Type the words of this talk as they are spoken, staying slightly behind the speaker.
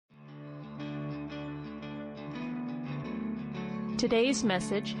Today's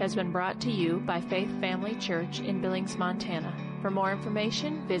message has been brought to you by Faith Family Church in Billings, Montana. For more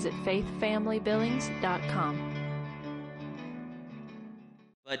information, visit faithfamilybillings.com.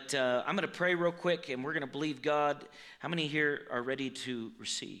 But I'm going to pray real quick, and we're going to believe God. How many here are ready to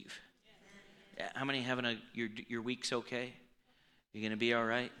receive? How many having your week's okay? You going to be all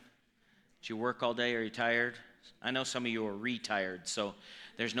right? Did you work all day? Are you tired? I know some of you are retired, so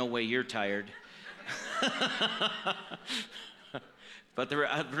there's no way you're tired. But the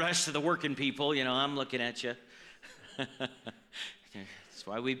rest of the working people, I'm looking at you. That's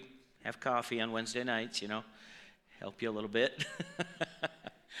why we have coffee on Wednesday nights, help you a little bit.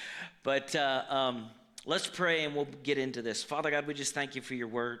 But let's pray and we'll get into this. Father God, we just thank you for your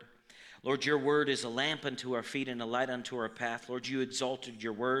word. Lord, your word is a lamp unto our feet and a light unto our path. Lord, you exalted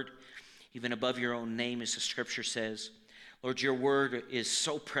your word even above your own name, as the scripture says. Lord, your word is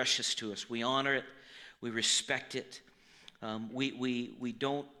so precious to us. We honor it. We respect it. We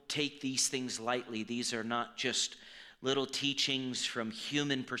don't take these things lightly. These are not just little teachings from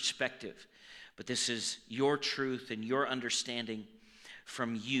human perspective, but this is your truth and your understanding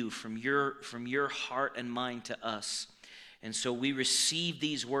from you, from your heart and mind to us. And so we receive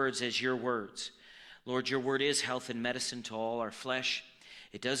these words as your words. Lord, your word is health and medicine to all our flesh.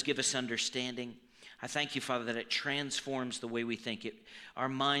 It does give us understanding. I thank you, Father, that it transforms the way we think. Our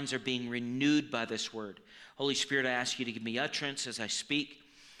minds are being renewed by this word. Holy Spirit, I ask you to give me utterance as I speak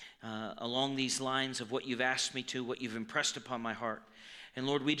along these lines of what you've asked me to, what you've impressed upon my heart. And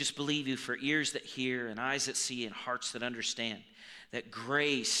Lord, we just believe you for ears that hear and eyes that see and hearts that understand, that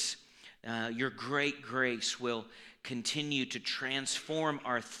grace, your great grace, will continue to transform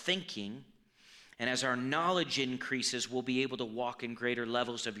our thinking. And as our knowledge increases, we'll be able to walk in greater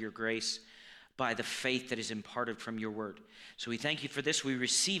levels of your grace by the faith that is imparted from your word. So we thank you for this. We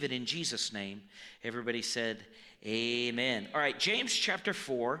receive it in Jesus' name. Everybody said, amen. All right, James chapter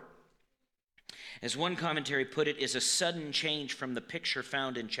 4, as one commentary put it, is a sudden change from the picture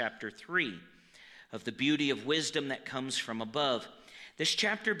found in chapter 3 of the beauty of wisdom that comes from above. This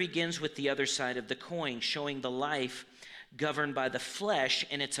chapter begins with the other side of the coin, showing the life governed by the flesh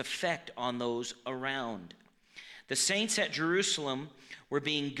and its effect on those around. The saints at Jerusalem were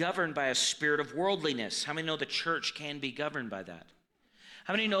being governed by a spirit of worldliness. How many know the church can be governed by that?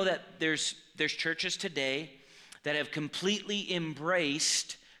 How many know that there's churches today that have completely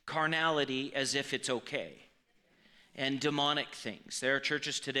embraced carnality as if it's okay, and demonic things? There are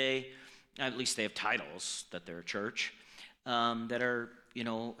churches today, at least they have titles that they're a church, that are,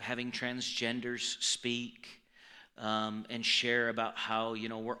 having transgenders speak and share about how,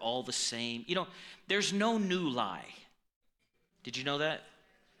 we're all the same. There's no new lie. Did you know that?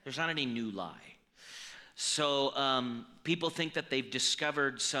 There's not any new lie. So people think that they've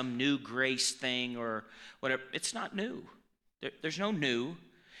discovered some new grace thing or whatever. It's not new. There's no new.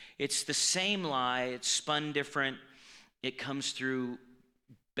 It's the same lie. It's spun different. It comes through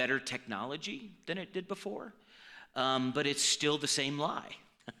better technology than it did before. But it's still the same lie.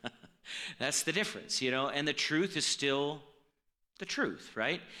 That's the difference, and the truth is still the truth,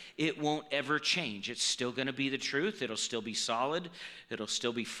 right? It won't ever change. It's still going to be the truth. It'll still be solid. It'll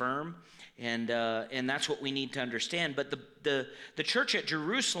still be firm. And that's what we need to understand. But the church at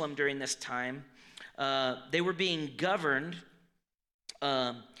Jerusalem during this time, they were being governed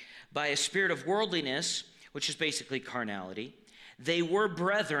by a spirit of worldliness, which is basically carnality. They were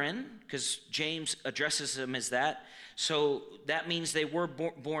brethren, because James addresses them as that. So that means they were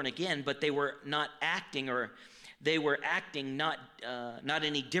born again, but they were not acting, not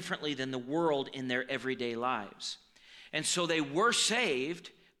any differently than the world in their everyday lives. And so they were saved,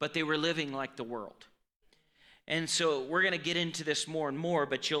 but they were living like the world. And so we're going to get into this more and more,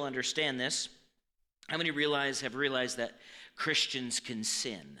 but you'll understand this. How many have realized that Christians can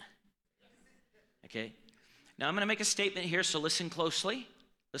sin? Okay. Now I'm going to make a statement here, so listen closely.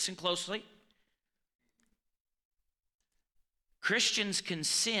 Listen closely. Christians can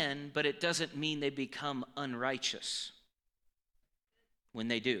sin, but it doesn't mean they become unrighteous when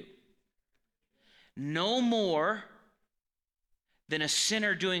they do. No more than a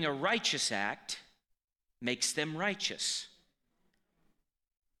sinner doing a righteous act makes them righteous.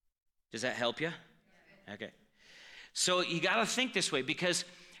 Does that help you? Okay. So you got to think this way, because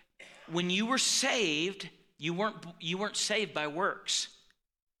when you were saved, you weren't saved by works.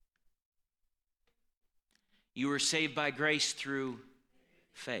 You were saved by grace through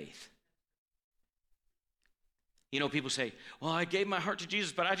faith. People say, well, I gave my heart to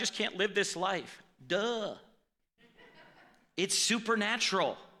Jesus, but I just can't live this life. Duh. It's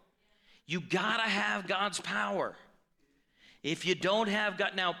supernatural. You gotta have God's power. If you don't have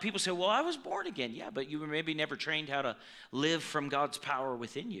God, now people say, well, I was born again. Yeah, but you were maybe never trained how to live from God's power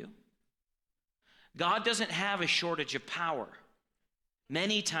within you. God doesn't have a shortage of power.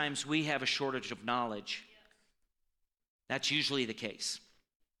 Many times we have a shortage of knowledge. That's usually the case,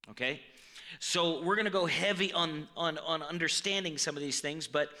 okay? So we're going to go heavy on understanding some of these things,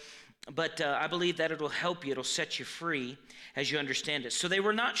 but I believe that it'll help you. It'll set you free as you understand it. So they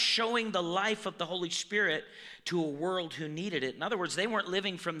were not showing the life of the Holy Spirit to a world who needed it. In other words, they weren't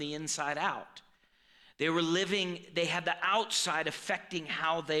living from the inside out. They had the outside affecting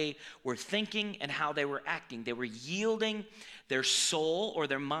how they were thinking and how they were acting. They were yielding their soul or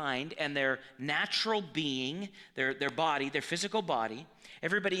their mind and their natural being, their body, their physical body.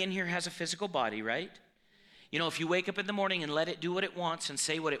 Everybody in here has a physical body, right? You know, if you wake up in the morning and let it do what it wants and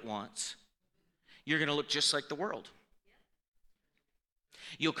say what it wants, you're going to look just like the world.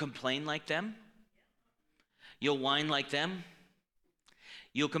 You'll complain like them. You'll whine like them.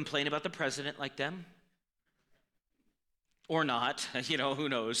 You'll complain about the president like them. Or not, you know, who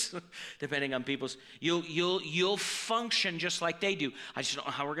knows, depending on people's. You'll function just like they do. I just don't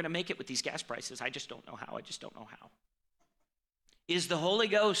know how we're going to make it with these gas prices. I just don't know how. I just don't know how. Is the Holy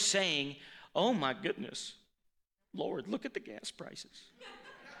Ghost saying, oh my goodness, Lord, look at the gas prices?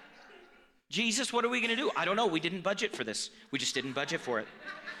 Jesus, what are we going to do? I don't know. We didn't budget for this. We just didn't budget for it.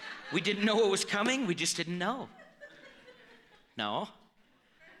 We didn't know it was coming. We just didn't know. No.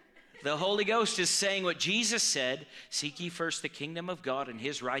 The Holy Ghost is saying what Jesus said, seek ye first the kingdom of God and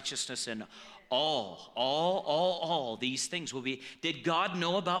his righteousness, and all these things will be. Did God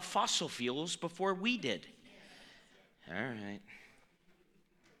know about fossil fuels before we did? All right.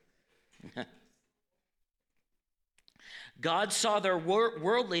 God saw their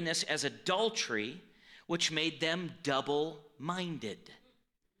worldliness as adultery, which made them double-minded.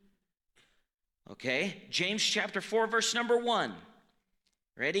 Okay? James chapter 4, verse number 1.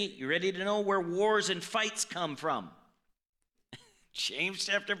 Ready? You ready to know where wars and fights come from? James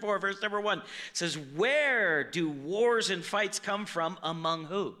chapter 4, verse number 1 says, where do wars and fights come from among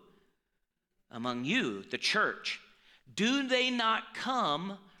who? Among you, the church. Do they not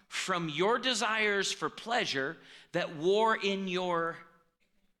come from your desires for pleasure that war in your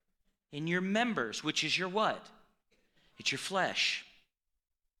members, which is your what? It's your flesh.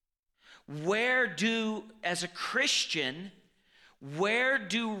 As a Christian, where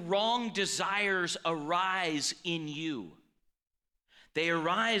do wrong desires arise in you? They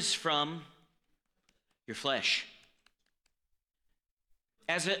arise from your flesh.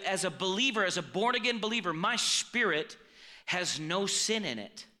 As a believer, as a born-again believer, my spirit has no sin in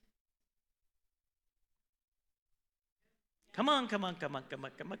it. Come on. Come on.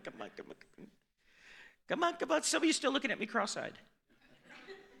 Some of you still looking at me cross-eyed.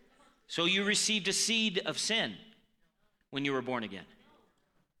 So you received a seed of sin when you were born again.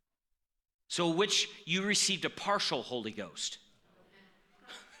 So which you received a partial Holy Ghost.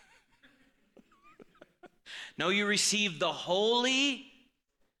 No, you received the Holy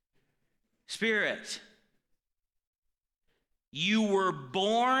Spirit. You were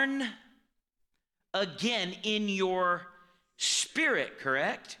born again in your spirit,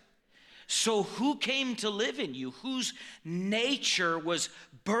 correct? So who came to live in you? Whose nature was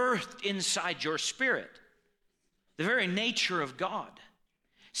birthed inside your spirit? The very nature of God.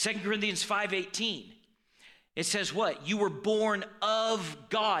 2 Corinthians 5:18. It says what? You were born of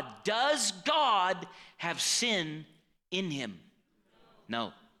God. Does God have sin in him?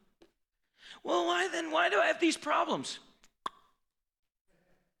 No. Well, why then? Why do I have these problems?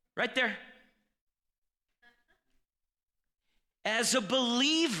 Right there. As a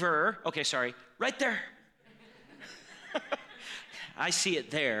believer, okay, sorry, right there. I see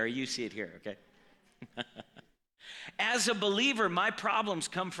it there, you see it here, okay? As a believer, my problems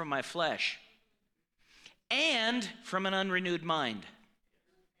come from my flesh and from an unrenewed mind.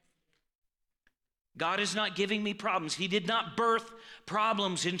 God is not giving me problems. He did not birth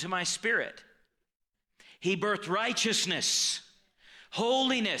problems into my spirit. He birthed righteousness,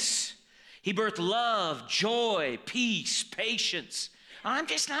 holiness. He birthed love, joy, peace, patience. I'm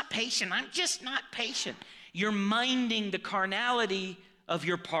just not patient. You're minding the carnality of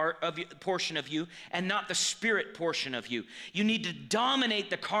your portion of you and not the spirit portion of you. You need to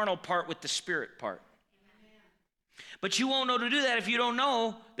dominate the carnal part with the spirit part. But you won't know to do that if you don't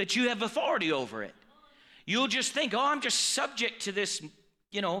know that you have authority over it. You'll just think, oh, I'm just subject to this,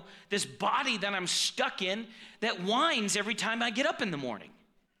 this body that I'm stuck in that whines every time I get up in the morning.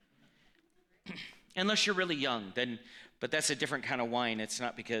 Unless you're really young, but that's a different kind of whine. It's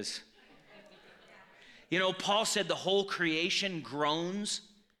not because... Paul said the whole creation groans.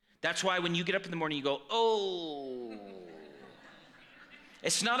 That's why when you get up in the morning, you go, oh.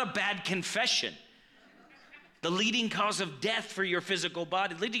 It's not a bad confession. The leading cause of death for your physical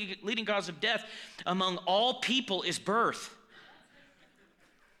body, leading cause of death among all people is birth.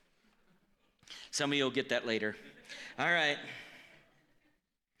 Some of you will get that later. All right.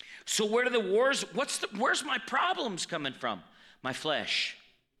 So where do the wars, where's my problems coming from? My flesh.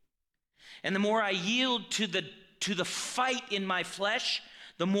 And the more I yield to the fight in my flesh,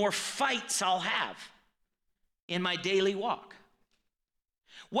 the more fights I'll have in my daily walk.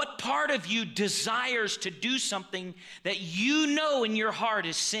 What part of you desires to do something that you know in your heart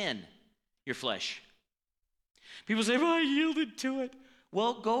is sin? Your flesh. People say, well, I yielded to it.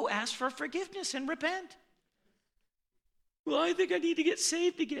 Well, go ask for forgiveness and repent. Well, I think I need to get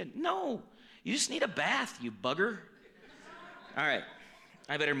saved again. No, you just need a bath, you bugger. All right,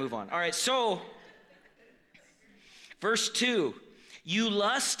 I better move on. All right, so verse 2, you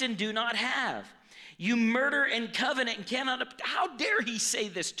lust and do not have. You murder and covenant and cannot. How dare he say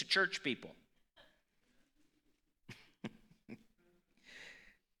this to church people?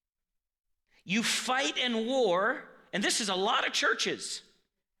 You fight and war, and this is a lot of churches.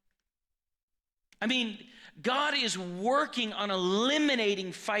 I mean, God is working on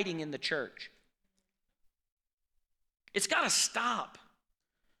eliminating fighting in the church. It's got to stop.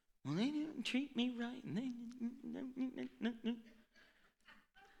 Well, they didn't treat me right.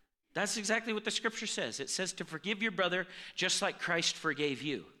 That's exactly what the scripture says. It says to forgive your brother just like Christ forgave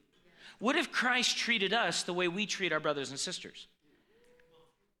you. What if Christ treated us the way we treat our brothers and sisters?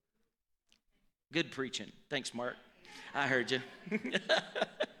 Good preaching. Thanks, Mark. I heard you.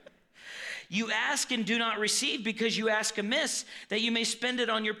 You ask and do not receive because you ask amiss, that you may spend it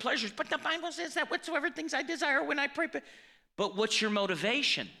on your pleasures. But the Bible says that whatsoever things I desire when I pray. But what's your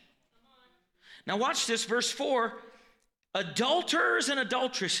motivation? Now watch this, verse 4. Adulterers and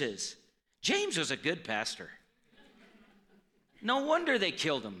adulteresses. James was a good pastor. No wonder they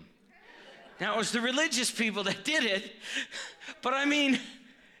killed him. Now it was the religious people that did it. But I mean,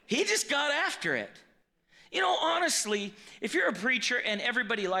 he just got after it. You know, honestly, if you're a preacher and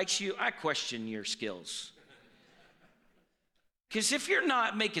everybody likes you, I question your skills. Because if you're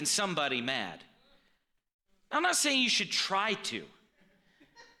not making somebody mad, I'm not saying you should try to.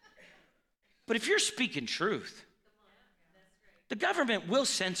 But if you're speaking truth, the government will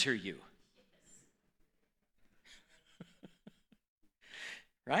censor you.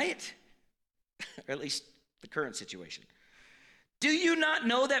 Right? Or at least the current situation. Do you not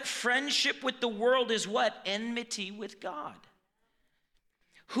know that friendship with the world is what? Enmity with God.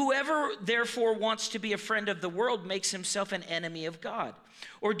 Whoever therefore wants to be a friend of the world makes himself an enemy of God.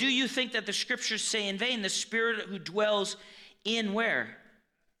 Or do you think that the scriptures say in vain, the Spirit who dwells in where?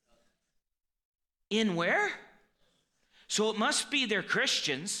 In where? So it must be they're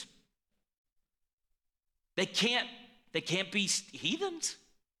Christians. They can't be heathens.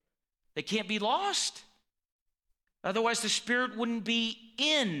 They can't be lost. Otherwise, the Spirit wouldn't be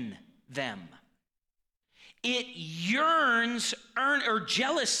in them. It yearns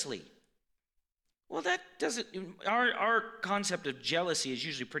jealously. Well, that doesn't, our concept of jealousy is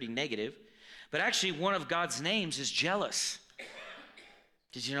usually pretty negative, but actually one of God's names is jealous.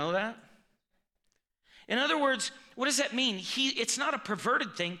 Did you know that? In other words, what does that mean? It's not a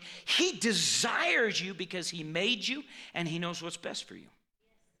perverted thing. He desires you because he made you and he knows what's best for you.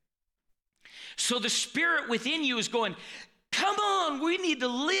 So the Spirit within you is going, come on, we need to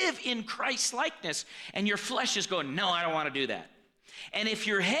live in Christ's likeness. And your flesh is going, no, I don't want to do that. And if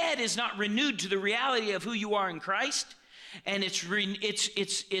your head is not renewed to the reality of who you are in Christ, and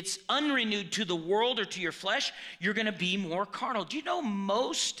it's unrenewed to the world or to your flesh, you're going to be more carnal. Do you know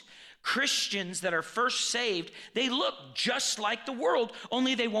most Christians that are first saved, they look just like the world,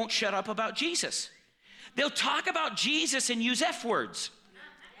 only they won't shut up about Jesus. They'll talk about Jesus and use F words.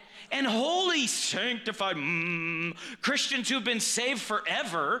 And holy, sanctified Christians who've been saved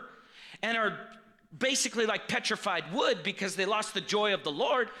forever and are basically like petrified wood because they lost the joy of the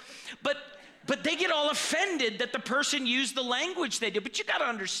Lord. But they get all offended that the person used the language they did. But you got to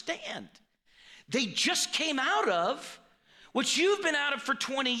understand, they just came out of what you've been out of for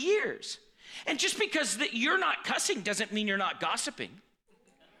 20 years. And just because that you're not cussing doesn't mean you're not gossiping.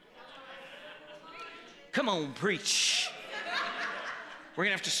 Come on, preach. We're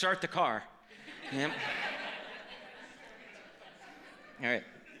going to have to start the car. Yep. All right.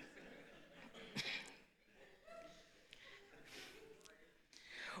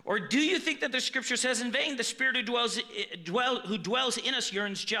 Or do you think that the scripture says in vain, the Spirit who dwells in us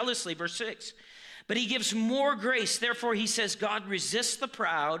yearns jealously, verse 6. But he gives more grace. Therefore, he says, God resists the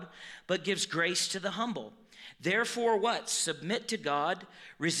proud, but gives grace to the humble. Therefore, what? Submit to God,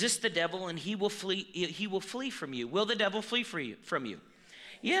 resist the devil, and he will flee from you. Will the devil flee from you?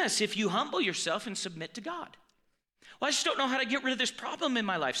 Yes, if you humble yourself and submit to God. Well, I just don't know how to get rid of this problem in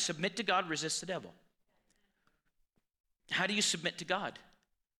my life. Submit to God, resist the devil. How do you submit to God?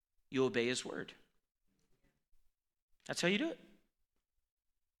 You obey his word. That's how you do it.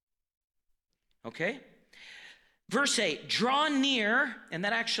 Okay? Verse 8, draw near, and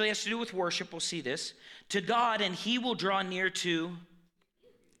that actually has to do with worship, we'll see this, to God, and he will draw near to,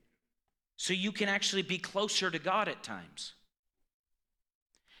 so you can actually be closer to God at times,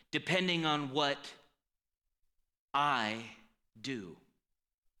 depending on what I do.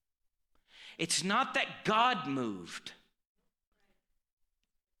 It's not that God moved,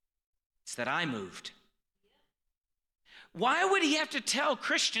 it's that I moved. Why would he have to tell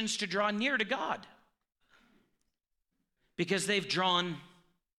Christians to draw near to God? Because they've drawn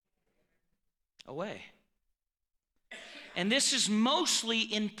away. And this is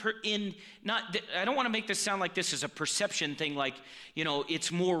mostly not, I don't want to make this sound like this is a perception thing, like,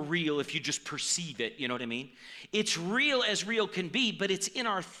 it's more real if you just perceive it, you know what I mean? It's real as real can be, but it's in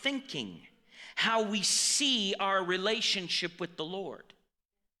our thinking, how we see our relationship with the Lord.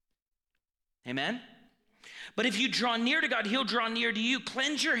 Amen? But if you draw near to God, he'll draw near to you.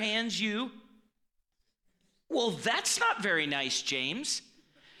 Cleanse your hands, you. Well, that's not very nice, James.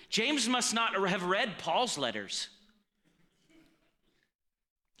 James must not have read Paul's letters.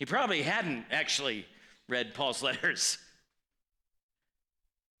 He probably hadn't actually read Paul's letters.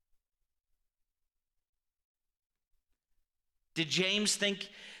 Did James think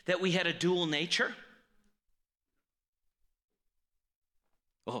that we had a dual nature?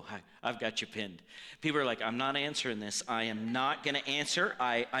 Oh, I've got you pinned. People are like, I'm not answering this. I am not going to answer.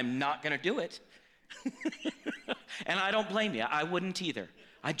 I'm not going to do it. And I don't blame you. I wouldn't either.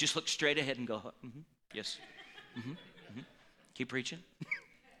 I'd just look straight ahead and go, yes. Keep preaching.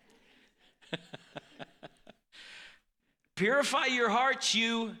 Purify your hearts,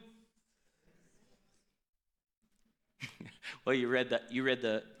 you. Well,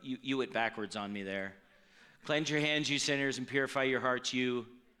 you went backwards on me there. Cleanse your hands, you sinners, and purify your hearts, you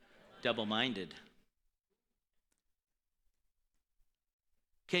double-minded.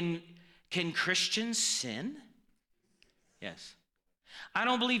 Can Christians sin? Yes. I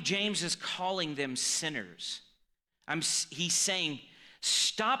don't believe James is calling them sinners. He's saying,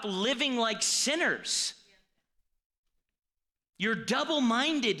 stop living like sinners. You're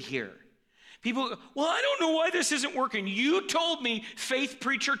double-minded here. People go, well, I don't know why this isn't working. You told me, faith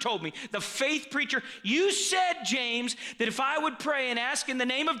preacher told me. The faith preacher, you said, James, that if I would pray and ask in the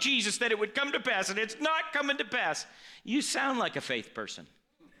name of Jesus that it would come to pass, and it's not coming to pass. You sound like a faith person.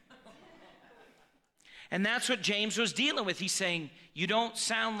 And that's what James was dealing with. He's saying, you don't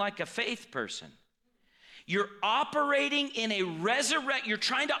sound like a faith person. You're operating in you're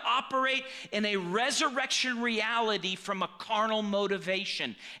trying to operate in a resurrection reality from a carnal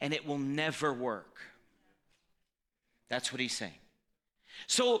motivation, and it will never work. That's what he's saying.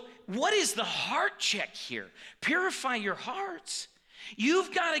 So what is the heart check here? Purify your hearts.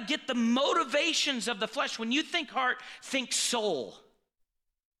 You've got to get the motivations of the flesh. When you think heart, think soul.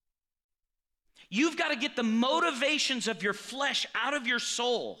 You've got to get the motivations of your flesh out of your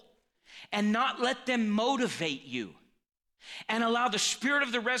soul and not let them motivate you. And allow the spirit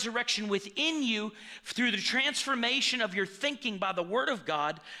of the resurrection within you through the transformation of your thinking by the word of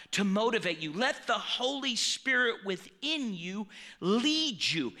God to motivate you. Let the Holy Spirit within you lead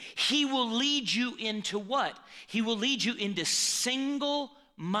you. He will lead you into what? He will lead you into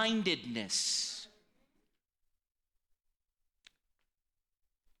single-mindedness.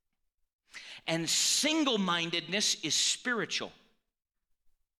 And single-mindedness is spiritual.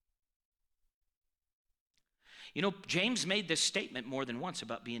 You know, James made this statement more than once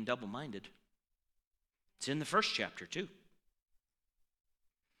about being double-minded. It's in the first chapter, too.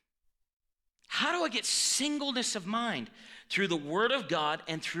 How do I get singleness of mind? Through the Word of God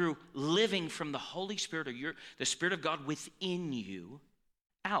and through living from the Holy Spirit or the Spirit of God within you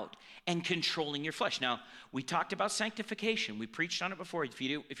out and controlling your flesh. Now, we talked about sanctification. We preached on it before. If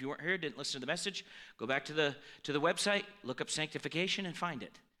you weren't here, didn't listen to the message, go back to the website, look up sanctification and find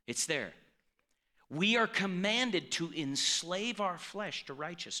it. It's there. We are commanded to enslave our flesh to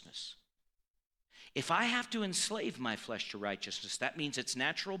righteousness. If I have to enslave my flesh to righteousness, that means its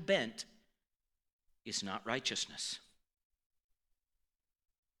natural bent is not righteousness.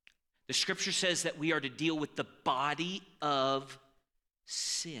 The scripture says that we are to deal with the body of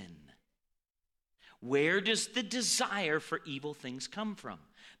sin. Where does the desire for evil things come from?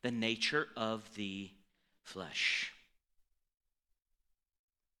 The nature of the flesh.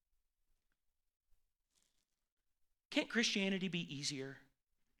 Can't Christianity be easier?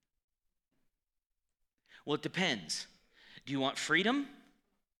 Well, it depends. Do you want freedom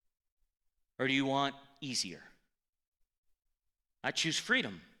Or do you want easier? I choose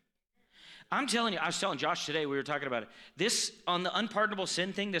freedom. I'm telling you, I was telling Josh today, we were talking about it. This, on the unpardonable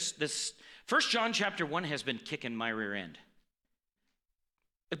sin thing, this 1 John chapter 1 has been kicking my rear end.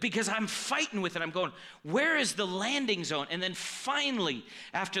 Because I'm fighting with it. I'm going, where is the landing zone? And then finally,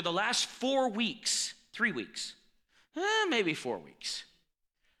 after the last 4 weeks, 3 weeks, maybe 4 weeks,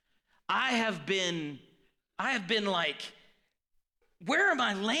 I have been like, where am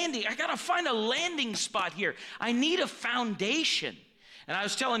I landing? I got to find a landing spot here. I need a foundation. And I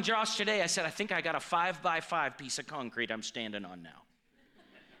was telling Josh today, I said, I think I got a 5x5 piece of concrete I'm standing on now.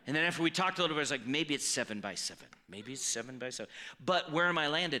 And then after we talked a little bit, I was like, maybe it's 7x7. Maybe it's 7x7. But where am I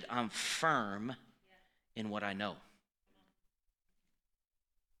landed? I'm firm in what I know.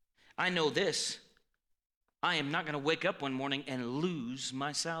 I know this. I am not going to wake up one morning and lose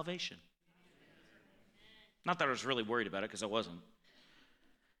my salvation. Not that I was really worried about it, because I wasn't.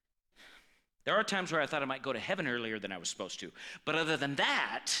 There are times where I thought I might go to heaven earlier than I was supposed to. But other than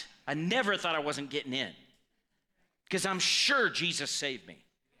that, I never thought I wasn't getting in. Because I'm sure Jesus saved me.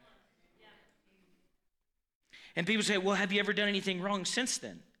 And people say, well, have you ever done anything wrong since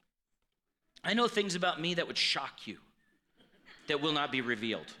then? I know things about me that would shock you, that will not be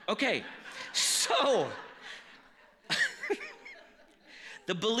revealed. Okay, so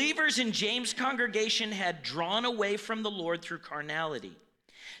the believers in James' congregation had drawn away from the Lord through carnality.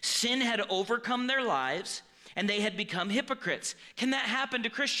 Sin had overcome their lives, and they had become hypocrites. Can that happen to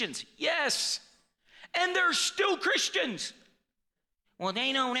Christians? Yes. And they're still Christians. Well,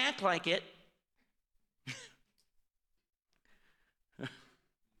 they don't act like it.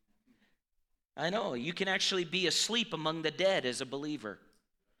 I know, you can actually be asleep among the dead as a believer.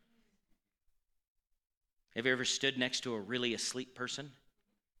 Have you ever stood next to a really asleep person?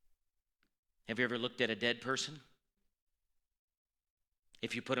 Have you ever looked at a dead person?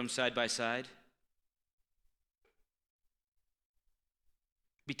 If you put them side by side, it'd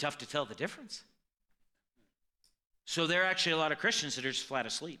be tough to tell the difference. So there are actually a lot of Christians that are just flat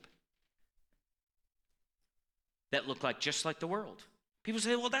asleep, that look like just like the world. People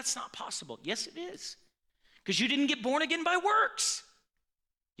say, well, that's not possible. Yes, it is. Because you didn't get born again by works.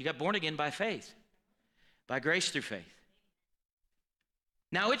 You got born again by faith, by grace through faith.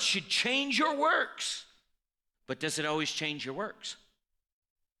 Now, it should change your works. But does it always change your works?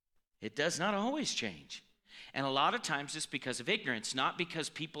 It does not always change. And a lot of times it's because of ignorance, not because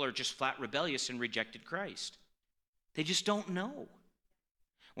people are just flat rebellious and rejected Christ. They just don't know.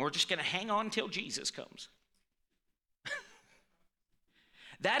 We're just going to hang on until Jesus comes.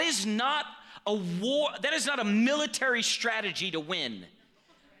 That is not a war. That is not a military strategy to win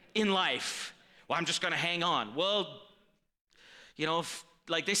in life. Well, I'm just going to hang on. Well, you know,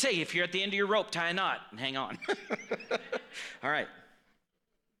 like they say, if you're at the end of your rope, tie a knot and hang on. All right.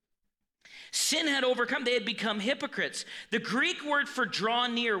 Sin had overcome. They had become hypocrites. The Greek word for draw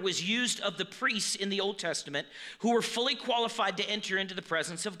near was used of the priests in the Old Testament who were fully qualified to enter into the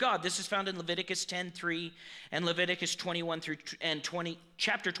presence of God. This is found in Leviticus 10:3 and Leviticus 21 through and 20,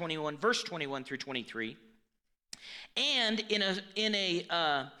 chapter 21, verse 21 through 23. And in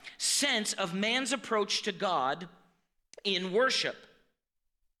a sense of man's approach to God in worship.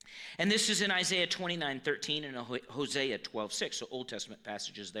 And this is in Isaiah 29:13 and Hosea 12:6, so Old Testament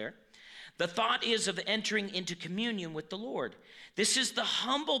passages there. The thought is of entering into communion with the Lord. This is the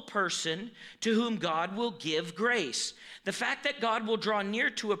humble person to whom God will give grace. The fact that God will draw near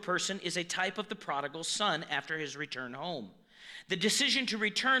to a person is a type of the prodigal son after his return home. The decision to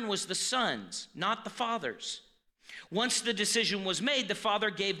return was the son's, not the father's. Once the decision was made, the father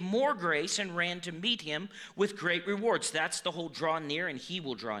gave more grace and ran to meet him with great rewards. That's the whole draw near, and he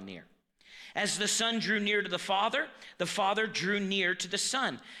will draw near. As the son drew near to the father drew near to the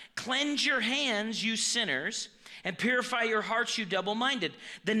son. Cleanse your hands, you sinners, and purify your hearts, you double-minded.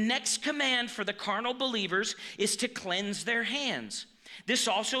 The next command for the carnal believers is to cleanse their hands. This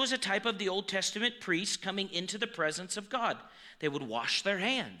also is a type of the Old Testament priests coming into the presence of God. They would wash their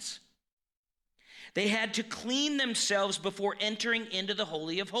hands. They had to clean themselves before entering into the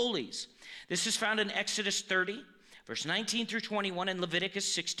Holy of Holies. This is found in Exodus 30, verse 19 through 21, and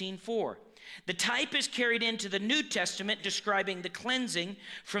Leviticus 16:4. The type is carried into the New Testament, describing the cleansing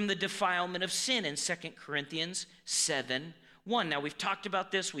from the defilement of sin in 2 Corinthians 7:1. Now, we've talked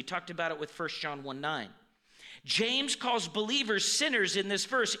about this. We talked about it with 1 John 1:9. James calls believers sinners in this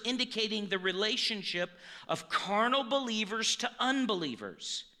verse, indicating the relationship of carnal believers to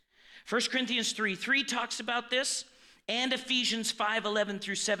unbelievers. 1 Corinthians 3:3 talks about this, and Ephesians 5:11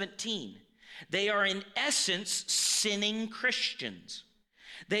 through 17. They are in essence sinning Christians.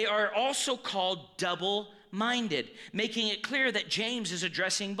 They are also called double-minded, making it clear that James is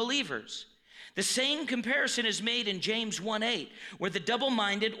addressing believers. The same comparison is made in James 1:8, where the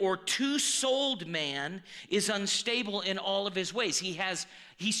double-minded or two-souled man is unstable in all of his ways.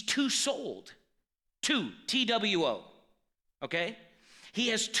 He's two-souled. Two, T-W-O, okay? He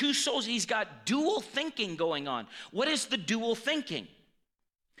has two souls. He's got dual thinking going on. What is the dual thinking?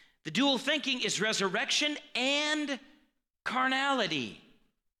 The dual thinking is resurrection and carnality.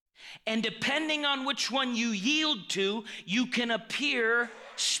 And depending on which one you yield to, you can appear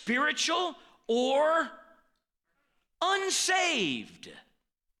spiritual or unsaved.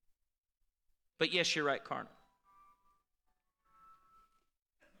 But yes, you're right, carnal.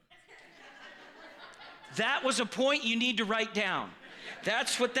 That was a point you need to write down.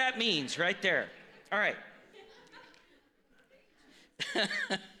 That's what that means right there. All right.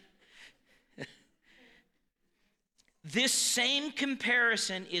 This same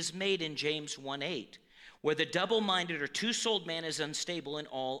comparison is made in James 1:8, where the double-minded or two-souled man is unstable in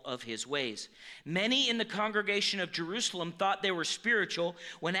all of his ways. Many in the congregation of Jerusalem thought they were spiritual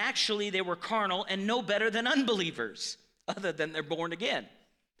when actually they were carnal and no better than unbelievers, other than they're born again.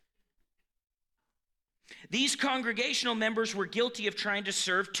 These congregational members were guilty of trying to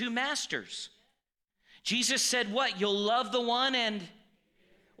serve two masters. Jesus said what? You'll love the one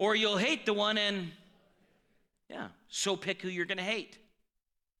or you'll hate the one and, yeah, so pick who you're going to hate.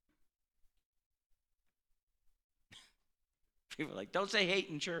 People are like, don't say hate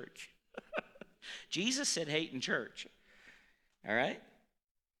in church. Jesus said hate in church. All right?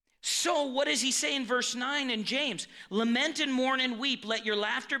 So what does he say in verse 9 in James? Lament and mourn and weep. Let your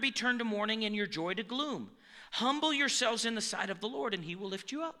laughter be turned to mourning and your joy to gloom. Humble yourselves in the sight of the Lord and he will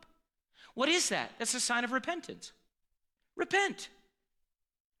lift you up. What is that? That's a sign of repentance. Repent.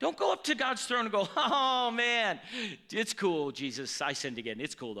 Don't go up to God's throne and go, oh man, it's cool, Jesus. I sinned again.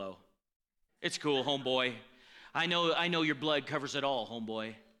 It's cool though. It's cool, homeboy. I know your blood covers it all,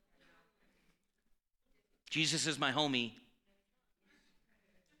 homeboy. Jesus is my homie.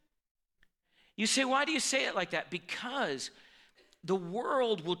 You say, why do you say it like that? Because the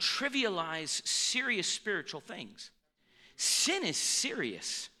world will trivialize serious spiritual things. Sin is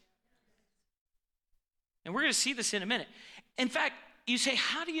serious. And we're going to see this in a minute. In fact, you say,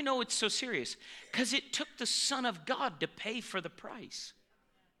 how do you know it's so serious? Because it took the Son of God to pay for the price.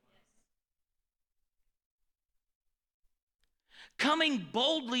 Coming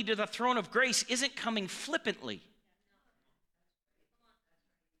boldly to the throne of grace isn't coming flippantly.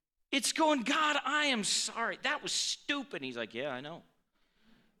 It's going, God, I am sorry. That was stupid. He's like, yeah, I know.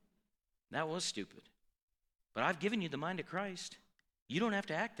 That was stupid. But I've given you the mind of Christ. You don't have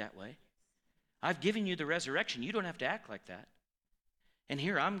to act that way. I've given you the resurrection. You don't have to act like that. And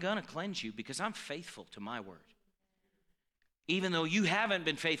here, I'm going to cleanse you because I'm faithful to my word. Even though you haven't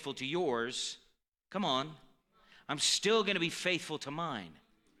been faithful to yours, come on, I'm still going to be faithful to mine.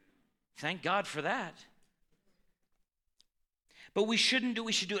 Thank God for that. But we should do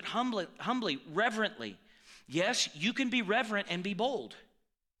it humbly, reverently. Yes, you can be reverent and be bold.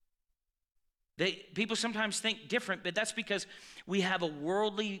 People sometimes think different, but that's because we have a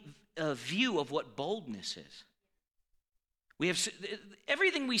worldly view of what boldness is.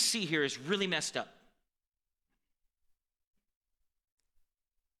 Everything we see here is really messed up.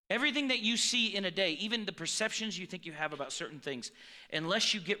 Everything that you see in a day, even the perceptions you think you have about certain things,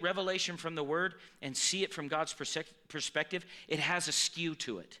 unless you get revelation from the Word and see it from God's perspective, it has a skew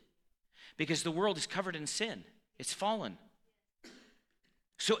to it. Because the world is covered in sin. It's fallen.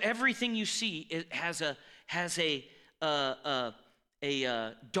 So everything you see has a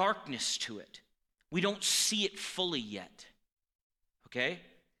darkness to it. We don't see it fully yet. Okay?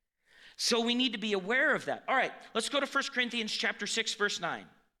 So we need to be aware of that. All right, let's go to 1 Corinthians chapter 6, verse 9.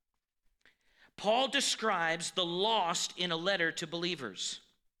 Paul describes the lost in a letter to believers.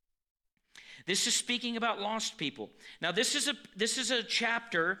 This is speaking about lost people. Now, this is a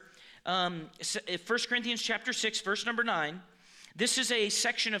chapter, 1 Corinthians chapter 6, verse number 9. This is a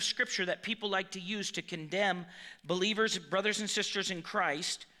section of scripture that people like to use to condemn believers, brothers and sisters in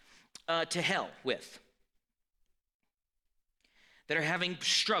Christ, to hell with. That are having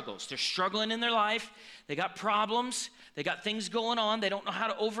struggles. They're struggling in their life. They got problems. They got things going on. They don't know how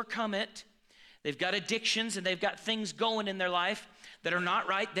to overcome it. They've got addictions and they've got things going in their life that are not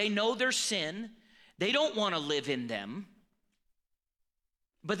right. They know their sin. They don't want to live in them.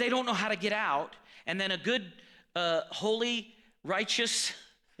 But they don't know how to get out. And then a good, holy, righteous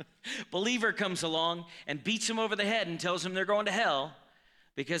believer comes along and beats them over the head and tells them they're going to hell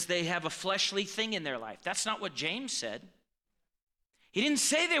because they have a fleshly thing in their life. That's not what James said. He didn't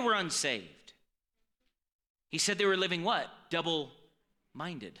say they were unsaved. He said they were living what?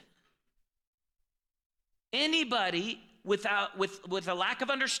 Double-minded. Anybody with a lack of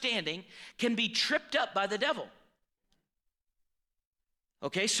understanding can be tripped up by the devil.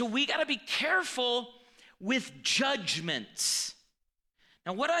 Okay, so we got to be careful with judgments.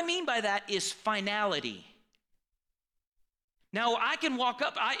 Now, what I mean by that is finality. Now, I can walk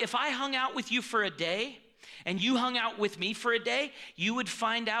up, if I hung out with you for a day, and you hung out with me for a day, you would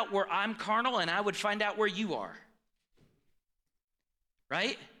find out where I'm carnal, and I would find out where you are.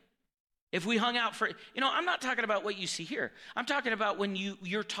 Right? If we hung out for, I'm not talking about what you see here. I'm talking about when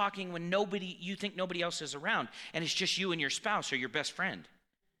you're talking when you think nobody else is around, and it's just you and your spouse or your best friend.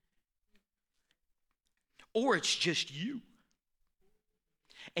 Or it's just you.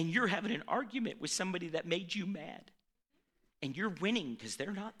 And you're having an argument with somebody that made you mad. And you're winning because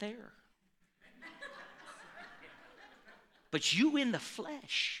they're not there. But you in the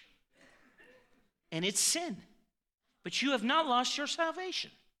flesh. And it's sin. But you have not lost your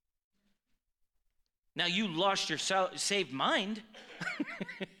salvation. Now you lost your saved mind.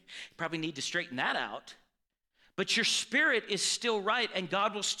 Probably need to straighten that out. But your spirit is still right, and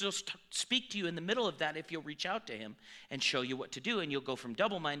God will still speak to you in the middle of that if you'll reach out to him and show you what to do, and you'll go from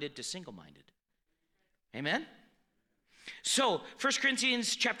double-minded to single-minded. Amen? So, 1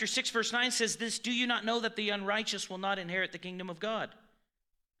 Corinthians chapter 6, verse 9 says this, do you not know that the unrighteous will not inherit the kingdom of God?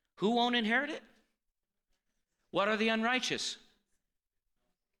 Who won't inherit it? What are the unrighteous?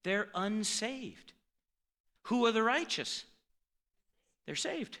 They're unsaved. Who are the righteous? They're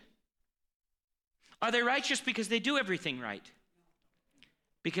saved. Are they righteous because they do everything right?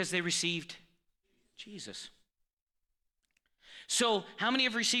 Because they received Jesus. So, how many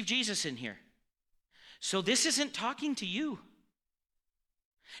have received Jesus in here? So this isn't talking to you.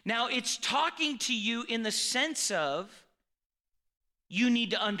 Now, it's talking to you in the sense of you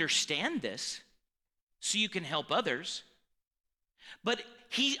need to understand this so you can help others. But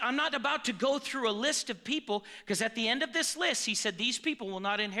I'm not about to go through a list of people, because at the end of this list, he said these people will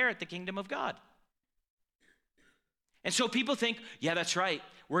not inherit the kingdom of God. And so people think, yeah, that's right.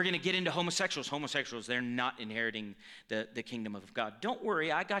 We're going to get into homosexuals. Homosexuals, they're not inheriting the kingdom of God. Don't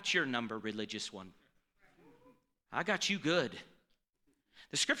worry, I got your number, religious one. I got you good.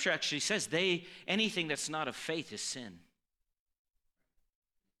 The scripture actually says anything that's not of faith is sin.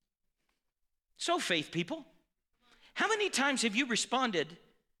 So faith people, how many times have you responded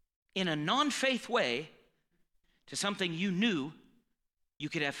in a non-faith way to something you knew you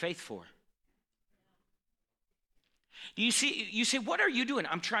could have faith for? You say, what are you doing?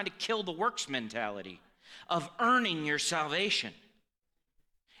 I'm trying to kill the works mentality of earning your salvation.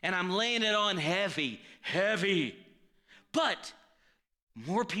 And I'm laying it on heavy. But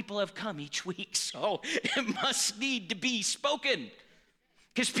more people have come each week, so it must need to be spoken.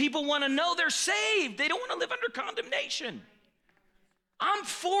 Because people want to know they're saved. They don't want to live under condemnation. I'm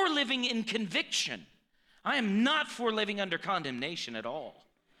for living in conviction. I am not for living under condemnation at all.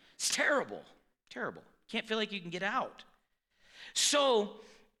 It's terrible. Can't feel like you can get out. So,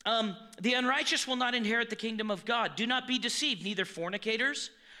 the unrighteous will not inherit the kingdom of God. Do not be deceived, neither fornicators,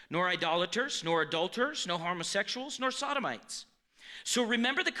 nor idolaters, nor adulterers, nor homosexuals, nor sodomites. So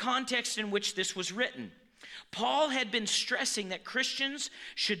remember the context in which this was written. Paul had been stressing that Christians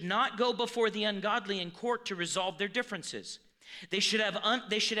should not go before the ungodly in court to resolve their differences. They should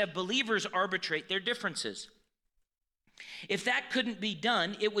have believers arbitrate their differences. If that couldn't be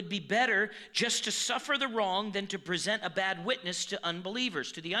done, it would be better just to suffer the wrong than to present a bad witness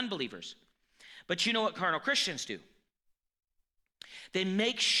to the unbelievers. But you know what carnal Christians do? They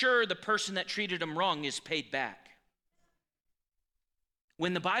make sure the person that treated them wrong is paid back.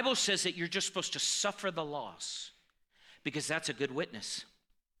 When the Bible says that you're just supposed to suffer the loss, because that's a good witness.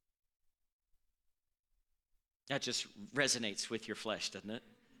 That just resonates with your flesh, doesn't it?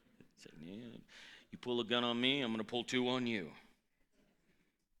 It's like, yeah, you pull a gun on me, I'm going to pull two on you.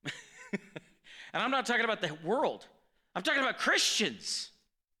 And I'm not talking about the world. I'm talking about Christians.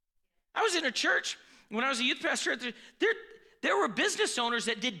 I was in a church when I was a youth pastor. There were business owners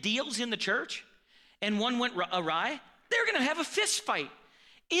that did deals in the church, and one went awry. They're going to have a fist fight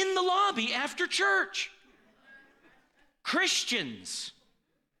in the lobby after church. Christians.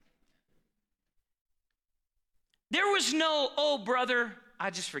 There was no, oh, brother, I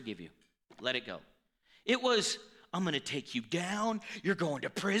just forgive you. Let it go. It was, I'm going to take you down. You're going to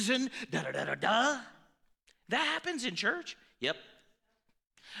prison. Da-da-da-da-da. That happens in church. Yep.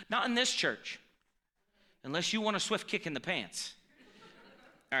 Not in this church. Unless you want a swift kick in the pants.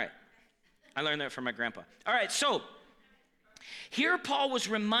 All right. I learned that from my grandpa. All right, so here Paul was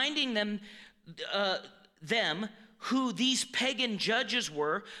reminding them who these pagan judges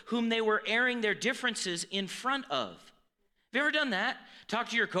were, whom they were airing their differences in front of. Have you ever done that? Talk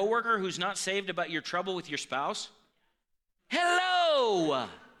to your coworker who's not saved about your trouble with your spouse? Hello.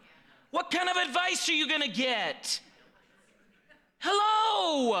 What kind of advice are you going to get?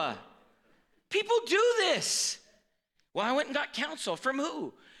 Hello. People do this. Well, I went and got counsel. From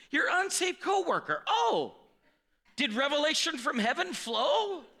who? Your unsaved coworker. Oh, did revelation from heaven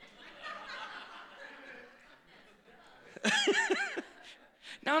flow?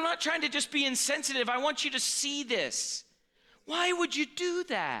 Now, I'm not trying to just be insensitive. I want you to see this. Why would you do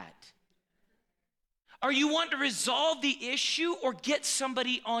that? Are you wanting to resolve the issue or get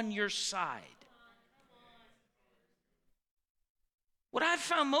somebody on your side? What I've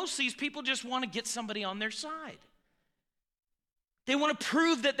found mostly is people just want to get somebody on their side. They want to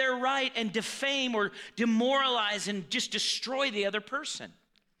prove that they're right and defame or demoralize and just destroy the other person.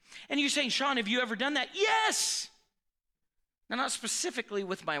 And you're saying, Sean, have you ever done that? Yes. Now, not specifically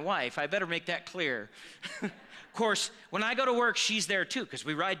with my wife. I better make that clear. Of course, when I go to work, she's there too because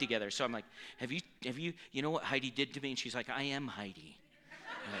we ride together. So I'm like, have you know what Heidi did to me? And she's like, I am Heidi.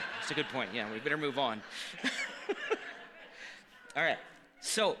 That's a good point. Yeah, we better move on. All right,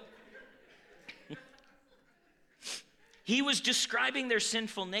 so he was describing their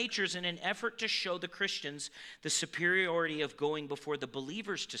sinful natures in an effort to show the Christians the superiority of going before the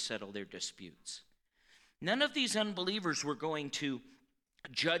believers to settle their disputes. None of these unbelievers were going to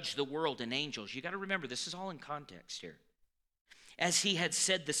judge the world and angels. You got to remember, this is all in context here. As he had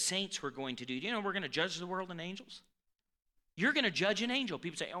said the saints were going to do. You know, we're going to judge the world and angels? You're going to judge an angel.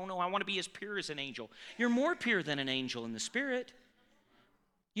 People say, oh no, I want to be as pure as an angel. You're more pure than an angel in the spirit.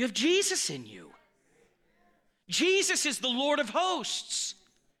 You have Jesus in you. Jesus is the Lord of hosts.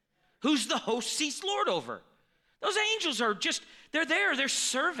 Who's the host he's Lord over? Those angels are just, they're there, they're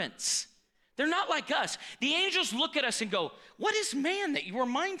servants. They're not like us. The angels look at us and go, what is man that you are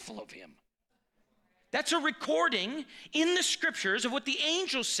mindful of him? That's a recording in the scriptures of what the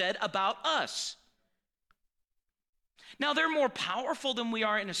angels said about us. Now, they're more powerful than we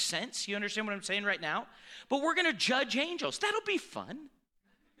are in a sense. You understand what I'm saying right now? But we're going to judge angels. That'll be fun.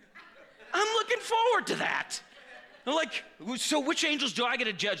 I'm looking forward to that. I'm like, so which angels do I get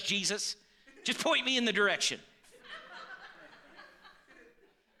to judge, Jesus? Just point me in the direction.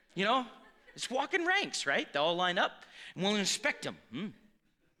 You know, it's walking ranks, right? They all line up, and we'll inspect them.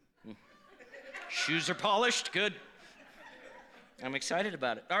 Shoes are polished, good. I'm excited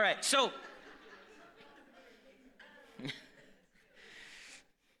about it. All right, so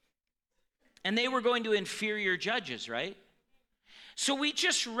and they were going to inferior judges, right? So we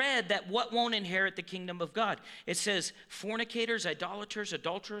just read that what won't inherit the kingdom of God? It says fornicators, idolaters,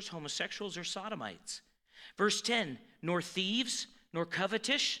 adulterers, homosexuals, or sodomites. Verse 10, nor thieves, nor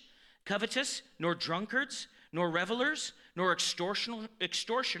covetous, nor drunkards, nor revelers, nor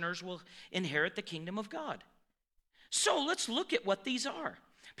extortioners will inherit the kingdom of God. So let's look at what these are.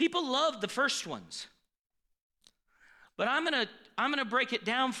 People love the first ones. But I'm gonna break it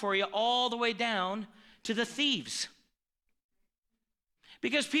down for you all the way down to the thieves.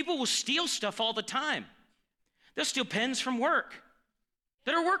 Because people will steal stuff all the time. They'll steal pens from work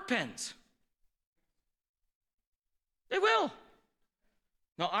that are work pens. They will.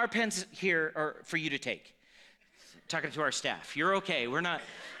 No, our pens here are for you to take. Talking to our staff. You're okay. We're not.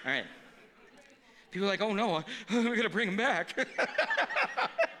 All right. People are like, oh no, we're going to bring them back.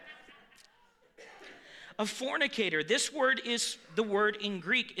 A fornicator. This word is the word in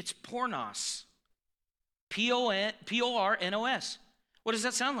Greek. It's pornos. P-O-R-N-O-S. What does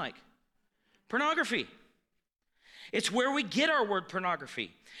that sound like? Pornography. It's where we get our word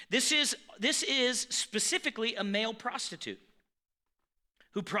pornography. This is specifically a male prostitute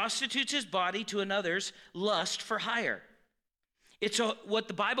who prostitutes his body to another's lust for hire. It's what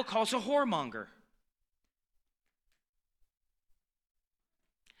the Bible calls a whoremonger.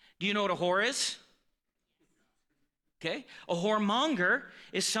 Do you know what a whore is? Okay. A whoremonger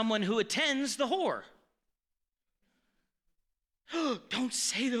is someone who attends the whore. Don't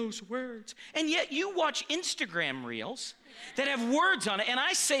say those words. And yet you watch Instagram reels that have words on it, and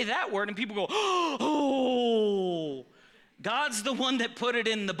I say that word, and people go, oh, God's the one that put it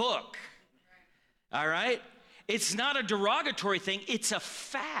in the book. All right? It's not a derogatory thing, it's a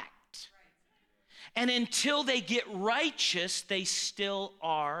fact. And until they get righteous, they still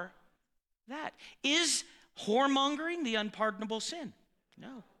are that. Is whoremongering the unpardonable sin?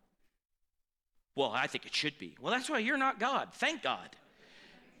 No. Well, I think it should be. Well, that's why you're not God. Thank God.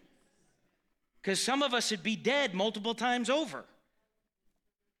 Because some of us would be dead multiple times over.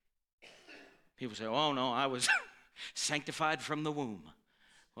 People say, oh no, I was sanctified from the womb.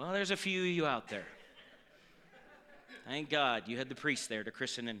 Well, there's a few of you out there. Thank God you had the priest there to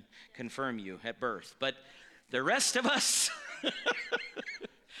christen and confirm you at birth. But the rest of us,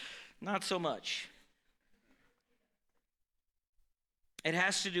 not so much. It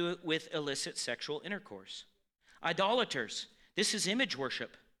has to do with illicit sexual intercourse. Idolaters, this is image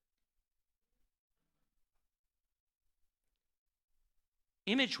worship.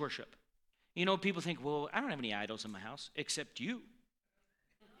 Image worship. You know, people think, well, I don't have any idols in my house except you.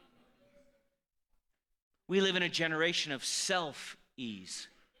 We live in a generation of self-ease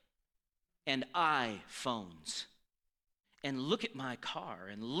and iPhones. And look at my car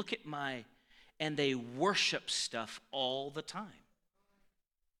and look at my, and they worship stuff all the time.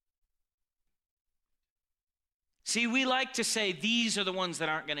 See, we like to say these are the ones that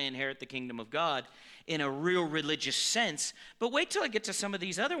aren't going to inherit the kingdom of God in a real religious sense. But wait till I get to some of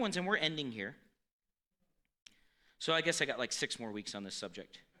these other ones, and we're ending here. So I guess I got like 6 more weeks on this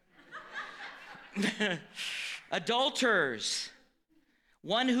subject. Adulterers,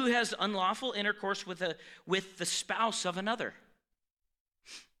 one who has unlawful intercourse with the spouse of another.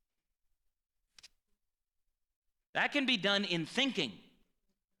 That can be done in thinking.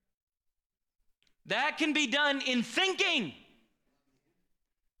 That can be done in thinking.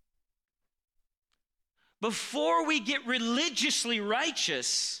 Before we get religiously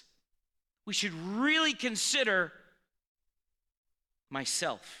righteous, we should really consider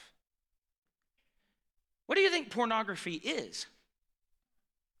myself. What do you think pornography is?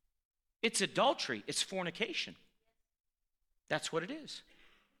 It's adultery. It's fornication. That's what it is.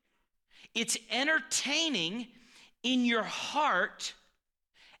 It's entertaining in your heart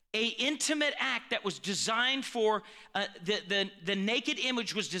a intimate act that was designed for, the naked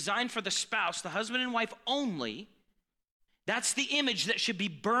image was designed for the spouse, the husband and wife only. That's the image that should be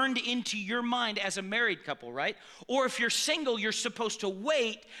burned into your mind as a married couple, right? Or if you're single, you're supposed to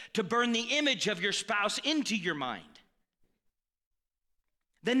wait to burn the image of your spouse into your mind.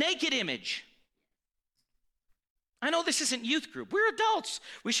 The naked image. I know this isn't youth group. We're adults.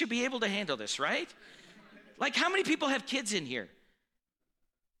 We should be able to handle this, right? Like, how many people have kids in here?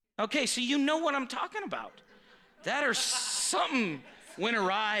 Okay, so you know what I'm talking about. That or something went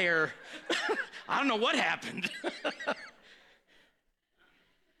awry, or I don't know what happened.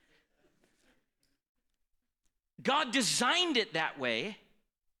 God designed it that way.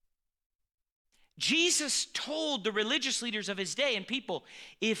 Jesus told the religious leaders of his day and people,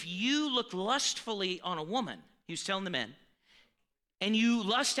 if you look lustfully on a woman, he was telling the men, and you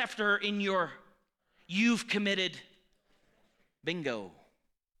lust after her you've committed bingo.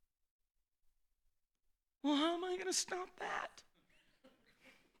 Well, how am I going to stop that?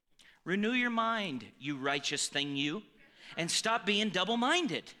 Renew your mind, you righteous thing, you, and stop being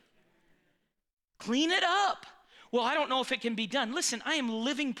double-minded. Clean it up. Well, I don't know if it can be done. Listen, I am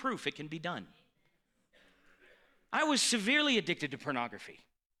living proof it can be done. I was severely addicted to pornography.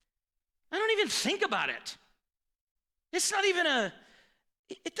 I don't even think about it. It's not even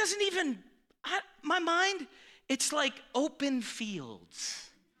it doesn't even, my mind, it's like open fields,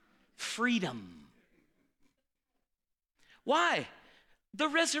 freedom. Why? The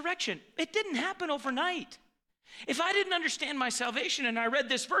resurrection. It didn't happen overnight. If I didn't understand my salvation and I read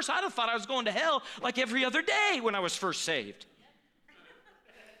this verse, I'd have thought I was going to hell like every other day when I was first saved.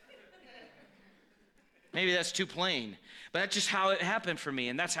 Maybe that's too plain, but that's just how it happened for me,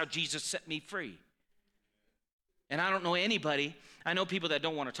 and that's how Jesus set me free. And I don't know anybody, I know people that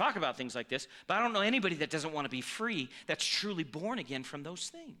don't want to talk about things like this, but I don't know anybody that doesn't want to be free, that's truly born again from those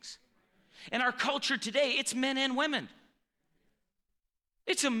things. In our culture today, it's men and women.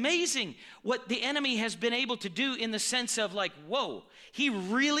 It's amazing what the enemy has been able to do in the sense of like, whoa, he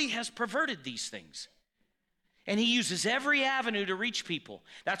really has perverted these things. And he uses every avenue to reach people.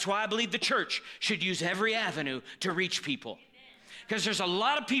 That's why I believe the church should use every avenue to reach people. Because there's a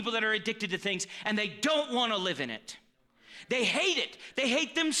lot of people that are addicted to things and they don't want to live in it. They hate it. They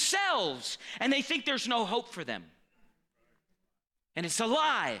hate themselves. And they think there's no hope for them. And it's a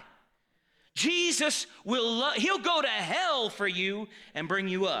lie. Jesus he'll go to hell for you and bring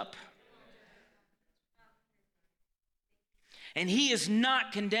you up. And he is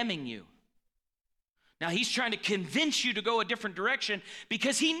not condemning you. Now he's trying to convince you to go a different direction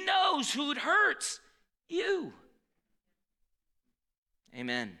because he knows who it hurts. You.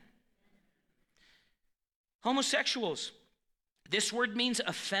 Amen. Homosexuals. This word means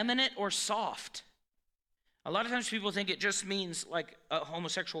effeminate or soft. A lot of times people think it just means like a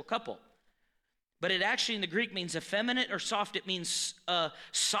homosexual couple. But it actually in the Greek means effeminate or soft. It means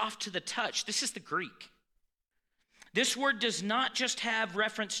soft to the touch. This is the Greek. This word does not just have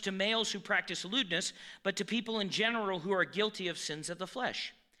reference to males who practice lewdness, but to people in general who are guilty of sins of the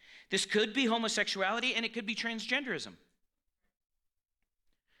flesh. This could be homosexuality and it could be transgenderism.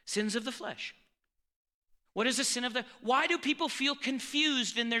 Sins of the flesh. What is a sin of the? Why do people feel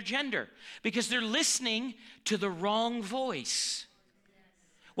confused in their gender? Because they're listening to the wrong voice.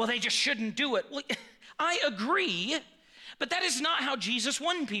 Well, they just shouldn't do it. Well, I agree, but that is not how Jesus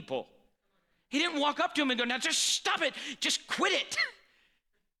won people. He didn't walk up to him and go, now just stop it, just quit it.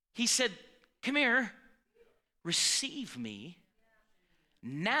 He said, come here, receive me.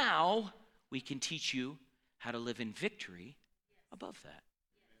 Now we can teach you how to live in victory above that.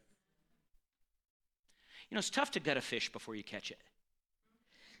 You know, it's tough to gut a fish before you catch it.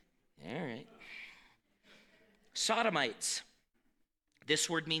 All right. Sodomites. This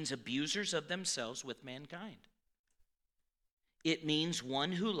word means abusers of themselves with mankind. It means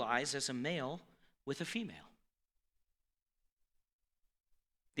one who lies as a male with a female.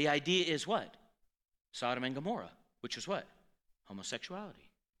 The idea is what? Sodom and Gomorrah, which is what? Homosexuality.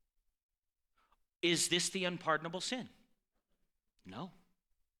 Is this the unpardonable sin? No.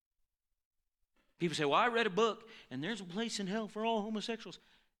 People say, well, I read a book, and there's a place in hell for all homosexuals.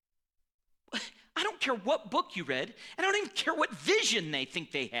 I don't care what book you read, and I don't even care what vision they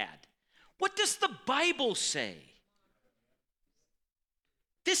think they had. What does the Bible say?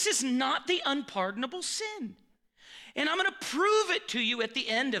 This is not the unpardonable sin. And I'm going to prove it to you at the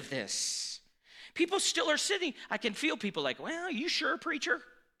end of this. People still are sitting. I can feel people like, well, are you sure, preacher?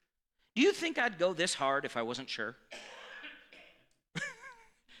 Do you think I'd go this hard if I wasn't sure?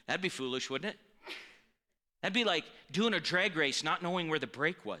 That'd be foolish, wouldn't it? That'd be like doing a drag race not knowing where the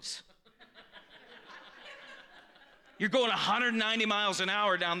brake was. You're going 190 miles an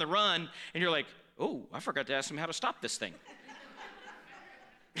hour down the run, and you're like, oh, I forgot to ask him how to stop this thing.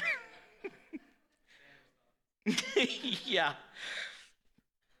 Yeah.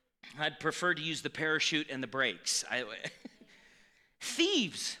 I'd prefer to use the parachute and the brakes.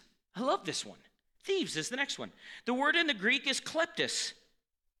 Thieves. I love this one. Thieves is the next one. The word in the Greek is kleptos.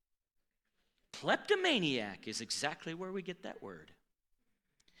 Kleptomaniac is exactly where we get that word.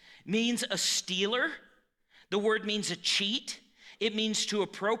 Means a stealer. The word means a cheat. It means to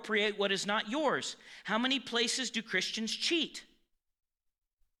appropriate what is not yours. How many places do Christians cheat?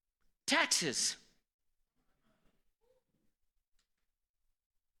 Taxes.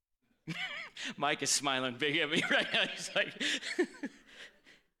 Mike is smiling big at me right now. He's like,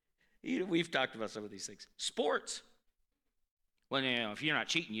 we've talked about some of these things. Sports. Well, you know, if you're not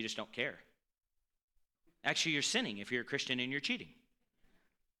cheating, you just don't care. Actually, you're sinning if you're a Christian and you're cheating.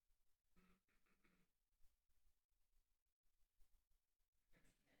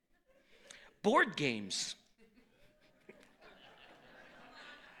 Board games.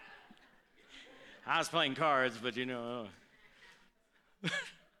 I was playing cards, but you know.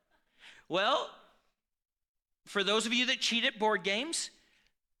 Well, for those of you that cheat at board games,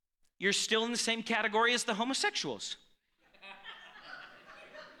 you're still in the same category as the homosexuals.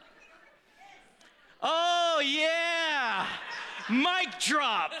 Oh, yeah. Mic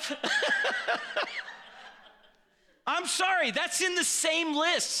drop. I'm sorry, that's in the same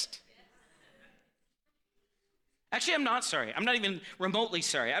list. Actually, I'm not sorry. I'm not even remotely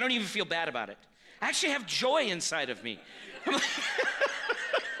sorry. I don't even feel bad about it. I actually have joy inside of me.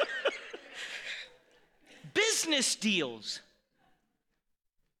 Business deals.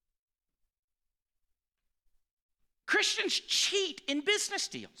 Christians cheat in business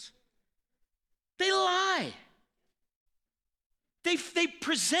deals. They lie. They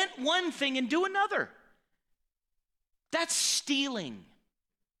present one thing and do another. That's stealing.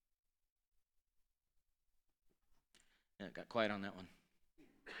 Yeah, got quiet on that one.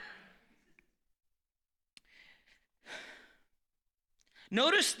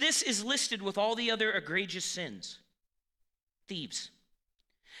 Notice this is listed with all the other egregious sins. Thieves.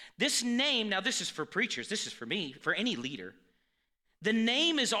 This name, now this is for preachers, this is for me, for any leader. The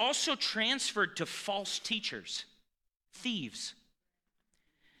name is also transferred to false teachers, thieves,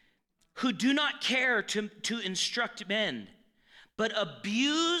 who do not care to instruct men, but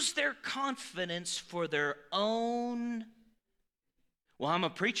abuse their confidence for their own. Well, I'm a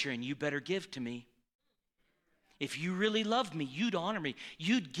preacher and you better give to me. If you really loved me, you'd honor me.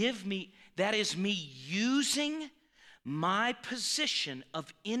 You'd give me. That is me using my position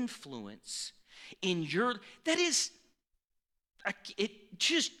of influence in your. That is, it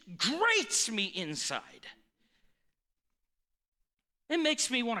just grates me inside. It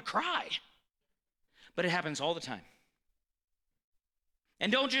makes me want to cry. But it happens all the time.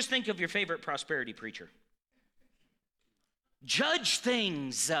 And don't just think of your favorite prosperity preacher. Judge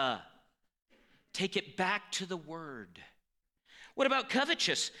things. Take it back to the word. What about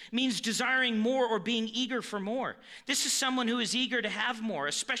covetous? Means desiring more or being eager for more. This is someone who is eager to have more,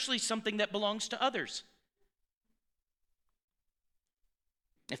 especially something that belongs to others.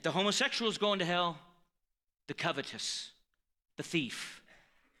 If the homosexual is going to hell, the covetous, the thief,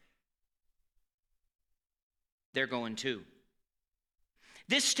 they're going too.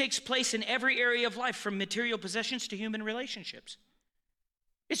 This takes place in every area of life, from material possessions to human relationships.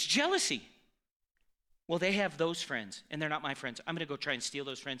 It's jealousy. Well, they have those friends, and they're not my friends. I'm going to go try and steal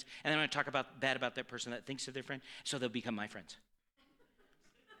those friends, and then I'm going to talk bad about that person that thinks they're their friend, so they'll become my friends.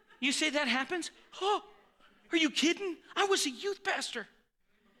 You say that happens? Oh, are you kidding? I was a youth pastor,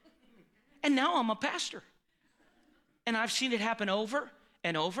 and now I'm a pastor. And I've seen it happen over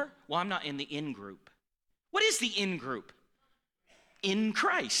and over. Well, I'm not in the in group. What is the in group? In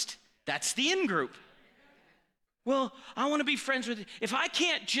Christ. That's the in group. Well, I want to be friends with, if I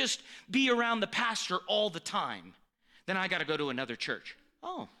can't just be around the pastor all the time, then I got to go to another church.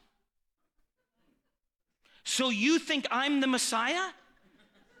 Oh. So you think I'm the Messiah?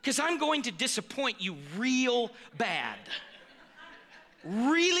 Because I'm going to disappoint you real bad.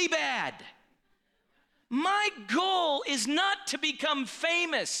 Really bad. My goal is not to become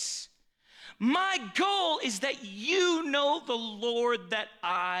famous. My goal is that you know the Lord that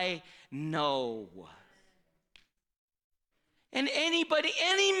I know. And anybody,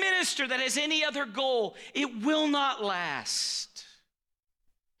 any minister that has any other goal, it will not last.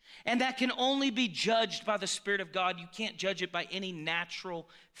 And that can only be judged by the Spirit of God. You can't judge it by any natural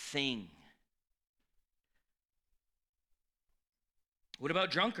thing. What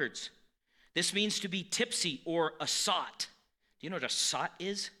about drunkards? This means to be tipsy or a sot. Do you know what a sot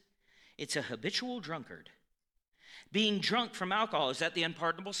is? It's a habitual drunkard. Being drunk from alcohol, is that the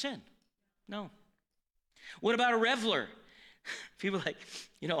unpardonable sin? No. What about a reveler? People are like,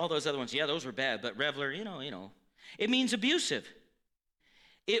 all those other ones, yeah, those were bad, but reveler, It means abusive.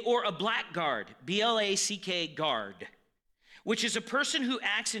 Or a blackguard, B-L-A-C-K, guard, which is a person who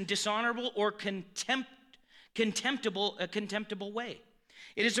acts in dishonorable or contemptible way.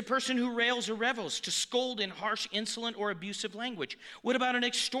 It is a person who rails or revels, to scold in harsh, insolent, or abusive language. What about an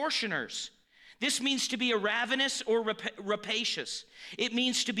extortioners? This means to be a ravenous or rapacious. It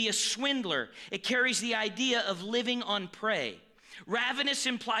means to be a swindler. It carries the idea of living on prey. Ravenous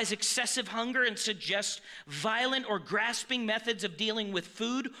implies excessive hunger and suggests violent or grasping methods of dealing with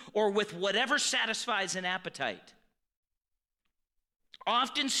food or with whatever satisfies an appetite.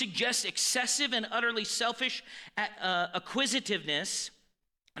 Often suggests excessive and utterly selfish acquisitiveness.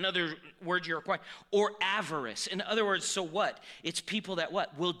 Another word you require, or avarice. In other words, so what? It's people that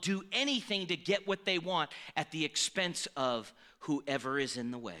what? Will do anything to get what they want at the expense of whoever is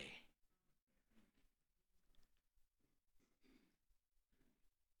in the way.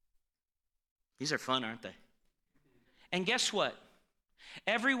 These are fun, aren't they? And guess what?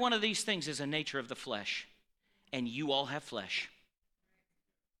 Every one of these things is a nature of the flesh, and you all have flesh.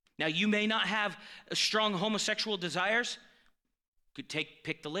 Now, you may not have strong homosexual desires. Could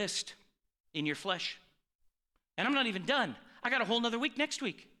pick the list in your flesh. And I'm not even done. I got a whole nother week next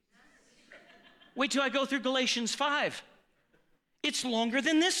week. Wait till I go through Galatians 5. It's longer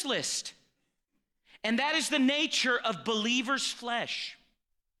than this list. And that is the nature of believers' flesh.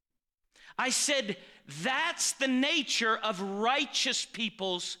 I said that's the nature of righteous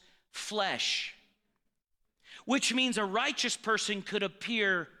people's flesh. Which means a righteous person could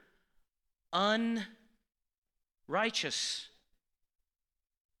appear unrighteous.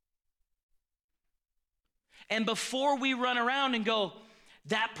 And before we run around and go,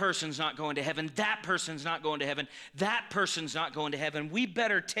 that person's not going to heaven, that person's not going to heaven, that person's not going to heaven, we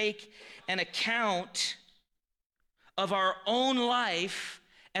better take an account of our own life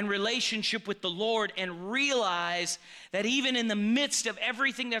and relationship with the Lord and realize that even in the midst of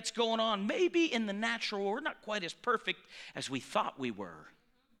everything that's going on, maybe in the natural, we're not quite as perfect as we thought we were.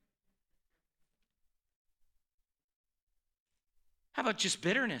 How about just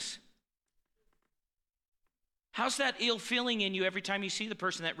bitterness? How's that ill feeling in you every time you see the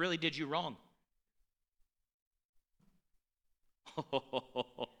person that really did you wrong?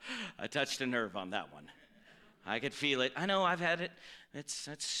 Oh, I touched a nerve on that one. I could feel it. I know, I've had it.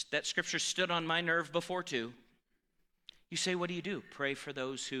 That scripture stood on my nerve before too. You say, what do? Pray for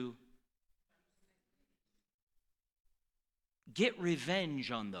those who get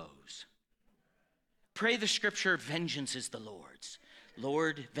revenge on those. Pray the scripture, vengeance is the Lord's.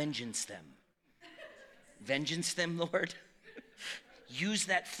 Lord, vengeance them. Vengeance them, Lord. Use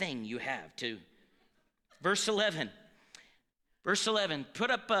that thing you have to. Verse 11. Put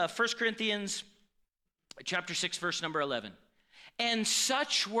up 1 Corinthians chapter 6, verse number 11. And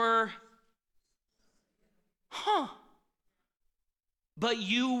such were, but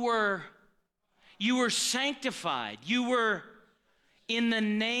you were sanctified. You were in the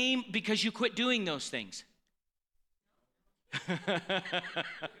name, because you quit doing those things.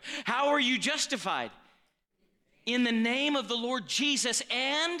 How are you justified? In the name of the Lord Jesus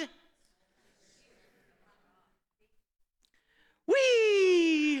and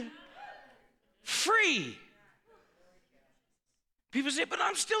free. People say, but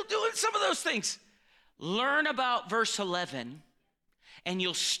I'm still doing some of those things. Learn about verse 11, and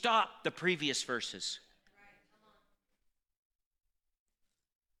you'll stop the previous verses.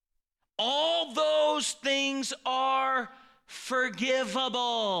 All those things are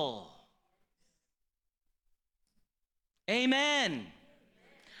forgivable. Amen.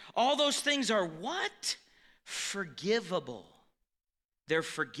 All those things are what? Forgivable. They're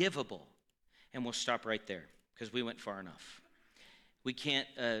forgivable. And we'll stop right there because we went far enough. We can't,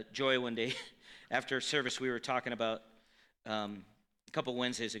 Joy, one day after service, we were talking about a couple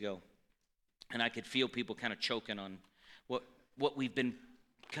Wednesdays ago, and I could feel people kind of choking on what we've been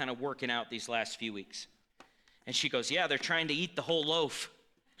kind of working out these last few weeks. And she goes, yeah, they're trying to eat the whole loaf.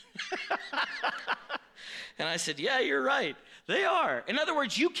 And I said, yeah, you're right. They are. In other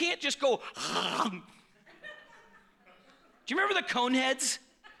words, you can't just go, do you remember the Coneheads?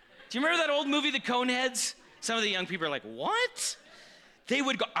 Do you remember that old movie, The Coneheads? Some of the young people are like, what? They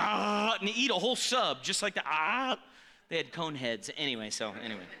would go, and eat a whole sub, just like the, They had Coneheads. Anyway.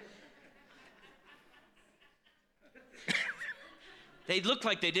 They looked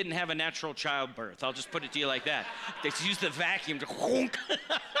like they didn't have a natural childbirth. I'll just put it to you like that. They used the vacuum to honk.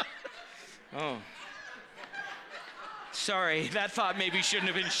 Oh. Sorry, that thought maybe shouldn't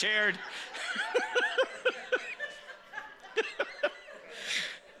have been shared.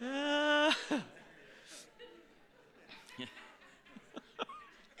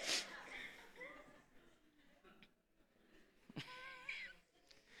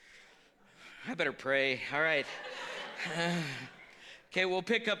 I better pray. All right. Okay, we'll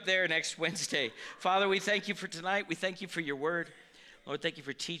pick up there next Wednesday. Father, we thank you for tonight. We thank you for your word. Lord, thank you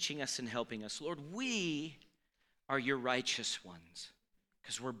for teaching us and helping us. Lord, we are your righteous ones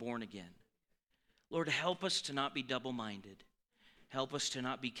because we're born again. Lord, help us to not be double-minded. Help us to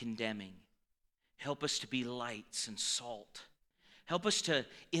not be condemning. Help us to be lights and salt. Help us to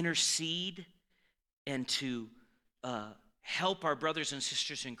intercede and to help our brothers and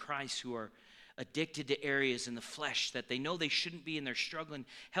sisters in Christ who are addicted to areas in the flesh that they know they shouldn't be and they're struggling.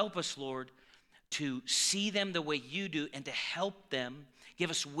 Help us, Lord, to see them the way you do and to help them. Give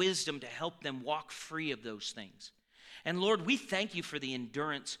us wisdom to help them walk free of those things. And Lord, we thank you for the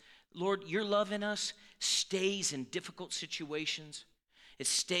endurance. Lord, your love in us stays in difficult situations. It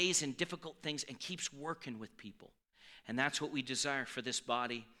stays in difficult things and keeps working with people. And that's what we desire for this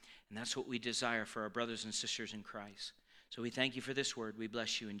body, and that's what we desire for our brothers and sisters in Christ. So we thank you for this word. We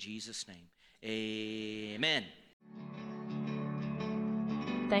bless you in Jesus' name. Amen.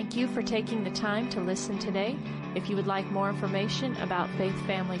 Thank you for taking the time to listen today. If you would like more information about Faith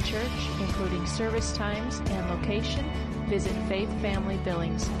Family Church, including service times and location, visit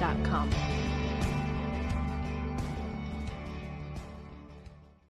faithfamilybillings.com.